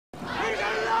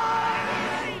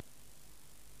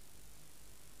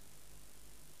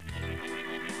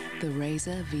The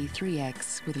Razor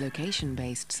V3X with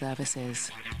location-based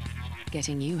services.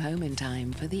 Getting you home in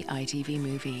time for the ITV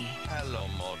movie. Hello,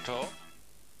 Moto.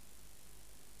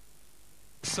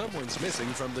 Someone's missing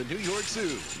from the New York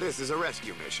Zoo. This is a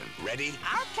rescue mission. Ready?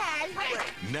 Okay.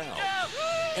 Now,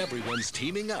 everyone's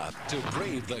teaming up to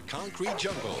brave the concrete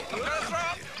jungle I'm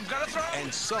gonna throw.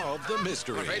 and solve the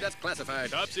mystery. I'm afraid that's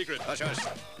classified. Top secret. Hush, hush.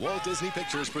 Walt Disney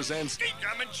Pictures presents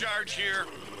I'm in charge here.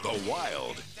 The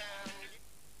Wild.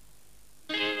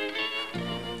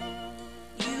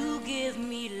 You give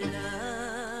me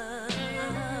love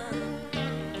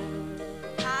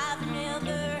I've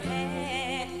never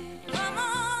had. Come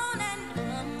on and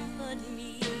comfort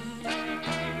me.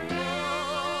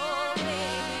 Oh,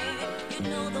 baby, you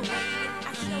know the way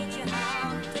I showed you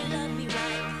how to love me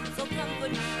right. So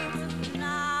comfort me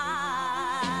tonight.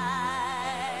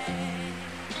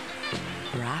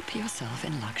 Wrap yourself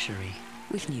in luxury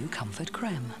with new Comfort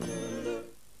Creme.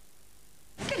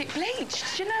 Get it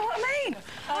bleached, do you know what I mean?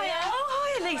 Oh, yeah? Oh,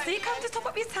 hi, Lisa. You come to top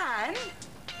up your tan?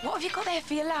 What have you got there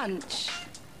for your lunch?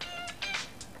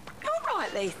 All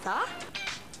right, Lisa.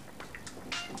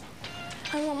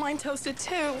 I want mine toasted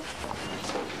too.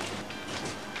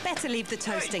 Better leave the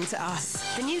toasting to us.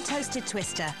 The new Toasted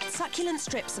Twister. Succulent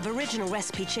strips of original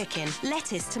recipe chicken,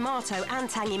 lettuce, tomato and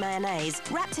tangy mayonnaise,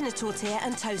 wrapped in a tortilla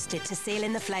and toasted to seal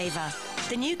in the flavour.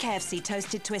 The new KFC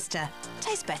Toasted Twister.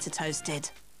 Tastes better toasted.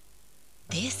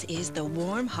 This is the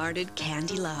warm-hearted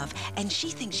Candy Love, and she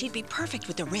thinks she'd be perfect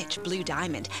with the rich Blue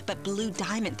Diamond. But Blue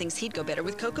Diamond thinks he'd go better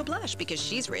with Cocoa Blush because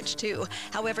she's rich too.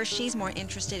 However, she's more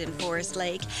interested in Forest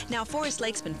Lake. Now, Forest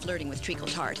Lake's been flirting with Treacle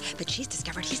Tart, but she's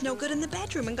discovered he's no good in the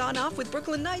bedroom and gone off with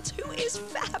Brooklyn Knights, who is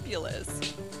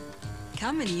fabulous.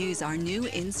 Come and use our new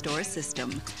in-store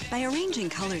system. By arranging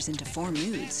colors into 4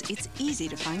 moods, it's easy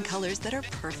to find colors that are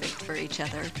perfect for each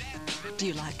other.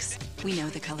 Dulux, we know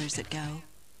the colors that go.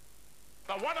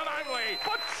 The one and only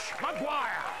Butch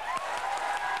McGuire.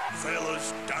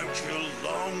 Fellas, don't you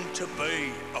long to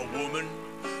be a woman?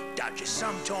 Don't you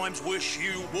sometimes wish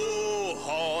you wore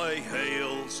high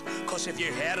heels? 'Cause if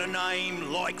you had a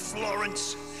name like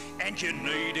Florence and you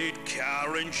needed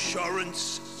car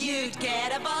insurance, You'd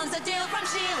get a bonza deal from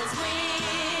Sheila's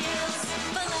Wheels.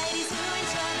 For ladies who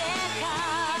enjoy their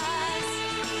cars,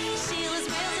 Sheila's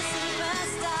Wheels are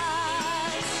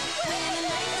superstars. Women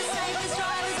make the safest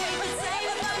drivers, we would save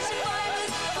a bunch of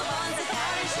fibers. For bonza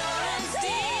car insurance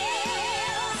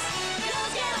deals,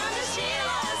 you'll get under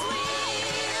Sheila's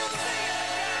Wheels.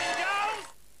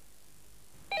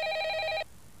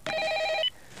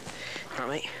 Right,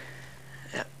 mate.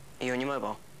 Yeah, are you on your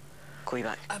mobile? Call you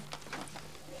back.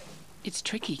 It's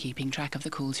tricky keeping track of the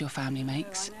calls your family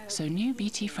makes, so new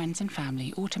BT Friends and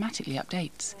Family automatically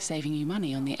updates, saving you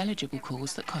money on the eligible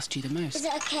calls that cost you the most. Is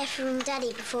it okay for Mum and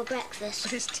Daddy before breakfast?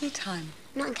 But it's tea time.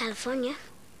 Not in California.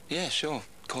 Yeah, sure.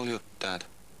 Call your dad.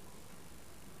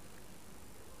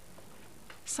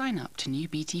 Sign up to new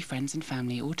BT Friends and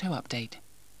Family auto update.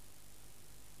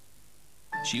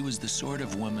 She was the sort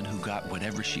of woman who got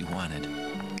whatever she wanted.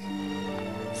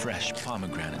 Fresh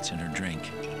pomegranates in her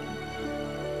drink.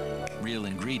 Real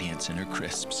ingredients in her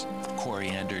crisps.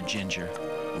 Coriander, ginger,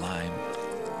 lime.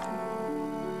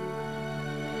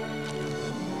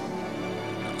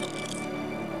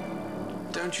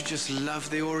 Don't you just love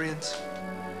the Orient?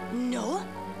 No,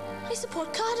 I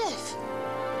support Cardiff.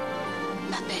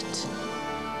 Muppet.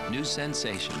 New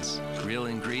sensations. Real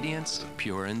ingredients,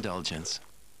 pure indulgence.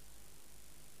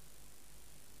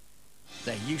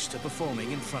 They're used to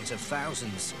performing in front of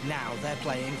thousands. Now they're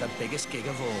playing the biggest gig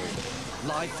of all.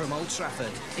 Live from Old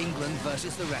Trafford, England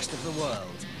versus the rest of the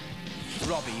world.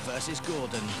 Robbie versus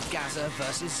Gordon, Gaza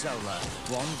versus Zola.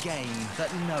 One game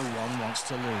that no one wants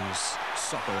to lose.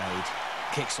 Soccer Aid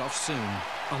kicks off soon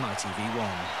on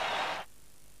ITV1.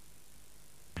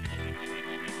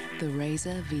 The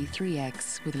Razor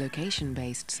V3X with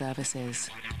location-based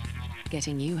services.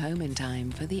 Getting you home in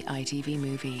time for the ITV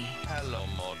movie. Hello,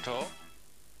 Moto.